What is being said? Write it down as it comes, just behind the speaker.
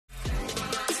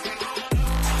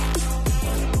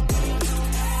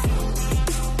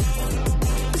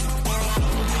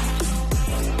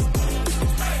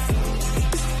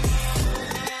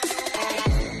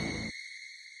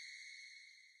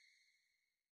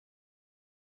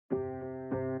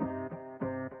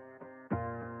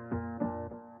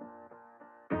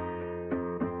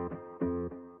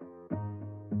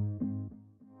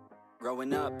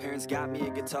Growing up, parents got me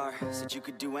a guitar. Said you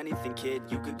could do anything, kid,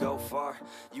 you could go far.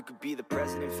 You could be the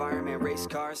president, fireman, race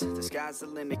cars. The sky's the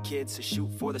limit, kid, so shoot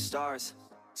for the stars.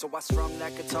 So I strummed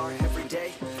that guitar every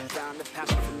day. Found a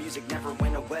passion for music, never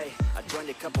went away. I joined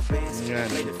a couple bands. Yan,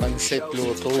 pansit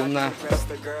luto na.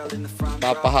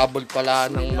 Papahabol pala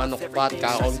ng manok pat,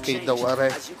 kaunti daw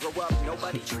are. As you grow up,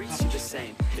 nobody treats you the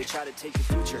same. They try to take your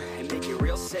future and make it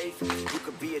real safe. You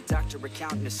could be a doctor,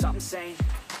 accountant, or something sane.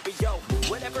 But yo,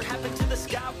 whatever happened to the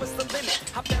sky was the limit.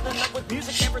 I fell in love with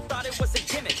music, never thought it was a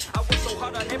gimmick. I worked so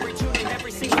hard on every tune and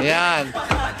every single. Ayan.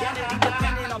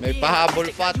 May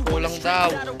pahabol pat, kulang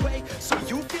daw. So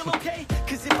you feel okay?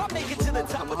 Cause if I make it to the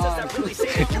top, what does that really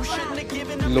say? You shouldn't have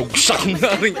given up. Lugsak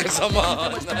na rin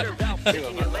kasama.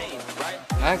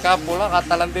 Ay, kapula,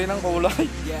 katalante ng kulay.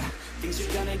 Yeah, things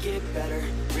are gonna get better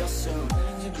real soon.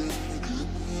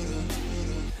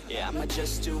 Yeah, I'ma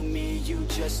just do me, you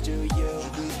just do you.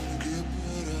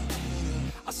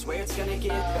 I swear it's gonna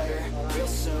get better real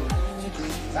soon.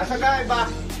 Sasagay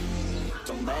ba?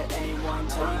 Don't let anyone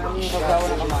tell you I'm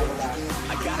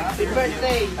I gotta Happy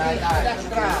birthday,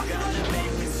 extra.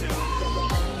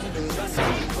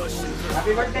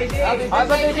 Happy birthday, Jay. Happy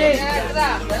birthday, Jay.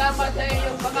 Salamat sa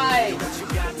iyong pagkain.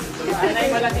 Sana'y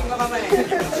malasing mo kami.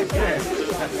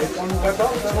 Ano ba ito?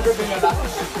 Ano ba pinala?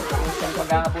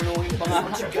 Pagkakapuluhin pa nga.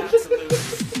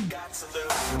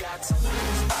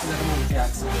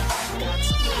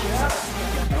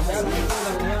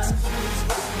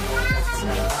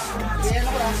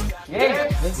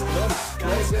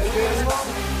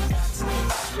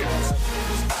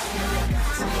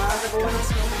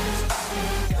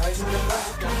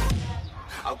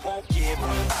 I won't give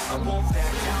up, I won't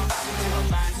back down till the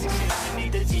line sinks in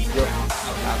underneath the deep ground.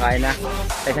 Kakain na.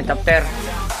 Taysan chapter.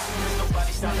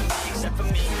 Nobody's stopping me except for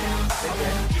me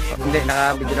now. Hindi,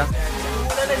 naka-video lang.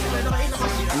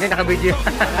 Hindi, naka-video.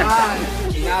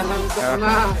 Sinasandok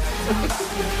na.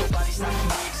 Nobody's stopping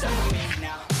me except for me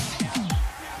now.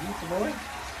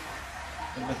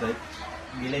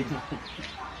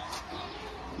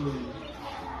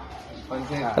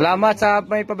 Salamat sa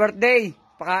may pa-birthday.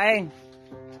 Pakain.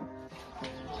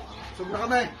 Sobra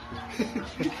kami.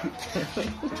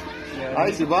 Ay,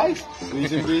 si Vice.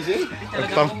 Busy.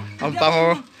 Ang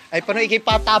pango. Ay, paano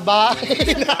ikipataba?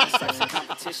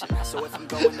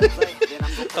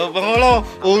 Oh, Pangulo,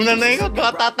 una na yun,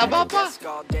 baka tataba pa.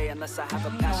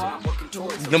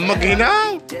 Nang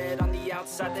maghinaw.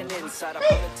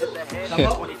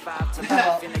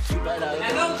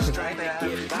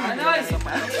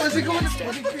 Kasi kung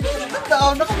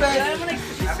taon na kami.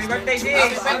 Happy birthday, Jay.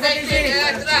 Happy birthday, Jay.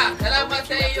 Salamat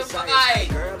sa iyong pagkain.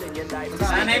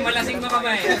 Sana'y malasing mo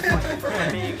kami.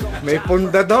 May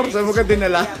pundador, saan mo ka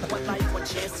dinala?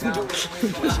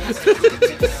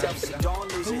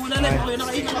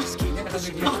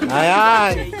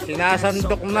 Ayan,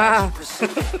 sinasandok na.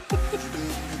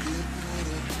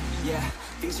 Yeah,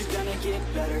 things are gonna get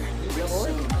better real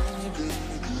soon.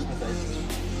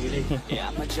 Yeah,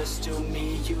 I'ma just do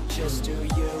me, you just do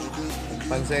you.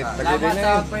 Pansit, Salamat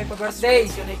sa may pa-birthday.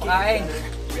 Pakain.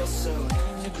 Real soon.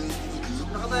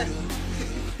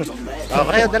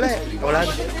 Okay, dali. Wala.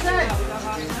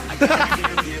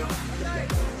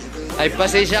 Ay,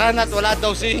 pasensya ka na at wala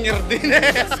daw senior din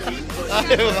eh.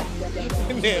 Ayaw.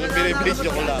 Hindi, binibidyo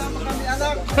ko lang.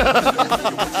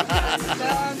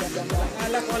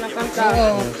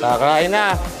 Kakain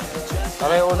na.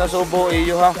 Kaya una subo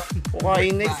iyo ha.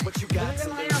 Kukain eh.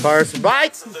 First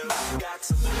bite.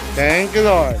 Thank you,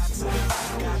 Lord.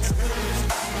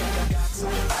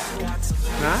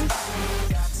 Ha?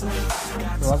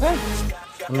 Okay.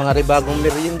 Mga ribagong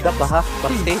merienda pa ha.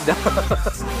 Partida.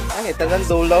 Ay, tagang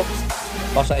dulaw.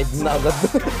 Pasaid na agad.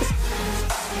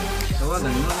 Tawagan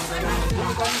mo.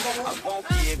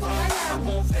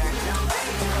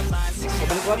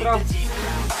 Pabalik 4.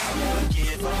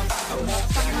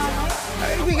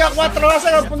 Ay, hindi ka 4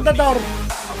 sa pundador.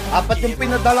 4 yung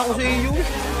pinadala ko sa iyo.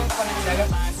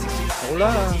 Wala.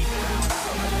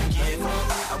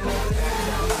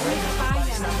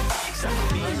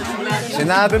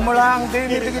 Sinabi mo lang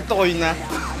din, itigitoy na.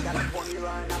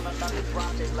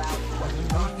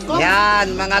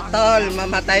 Yan, mga tol,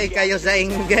 mamatay kayo sa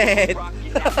inggit.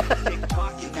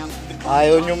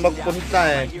 Ayaw nyo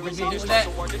magpunta eh.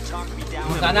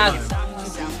 Kanan.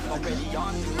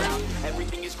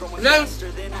 Lang.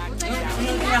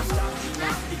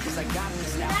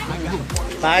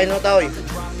 Kain mo tayo.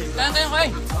 Kain tayo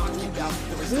kain.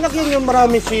 Lagyan yung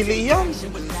marami sili yan.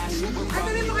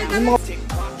 Yung mga...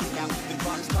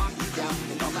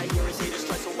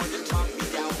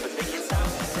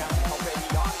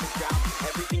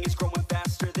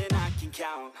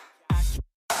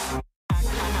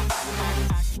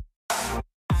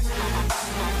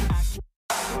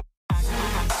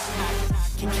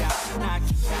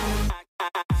 back.